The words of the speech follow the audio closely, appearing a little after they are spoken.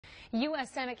U.S.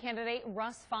 Senate candidate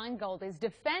Russ Feingold is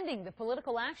defending the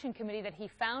political action committee that he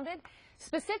founded,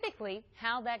 specifically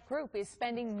how that group is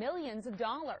spending millions of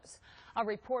dollars. A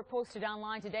report posted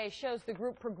online today shows the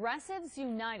group Progressives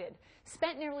United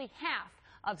spent nearly half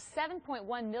of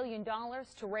 $7.1 million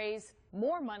to raise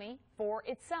more money for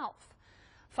itself.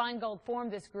 Feingold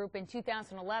formed this group in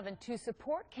 2011 to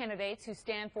support candidates who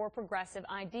stand for progressive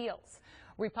ideals.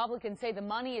 Republicans say the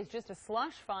money is just a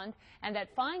slush fund and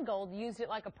that Feingold used it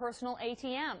like a personal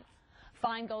ATM.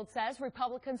 Feingold says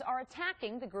Republicans are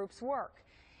attacking the group's work.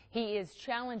 He is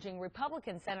challenging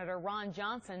Republican Senator Ron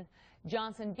Johnson.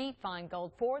 Johnson beat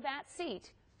Feingold for that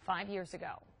seat 5 years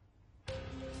ago.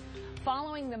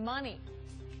 Following the money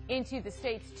into the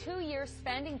state's 2-year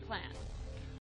spending plan,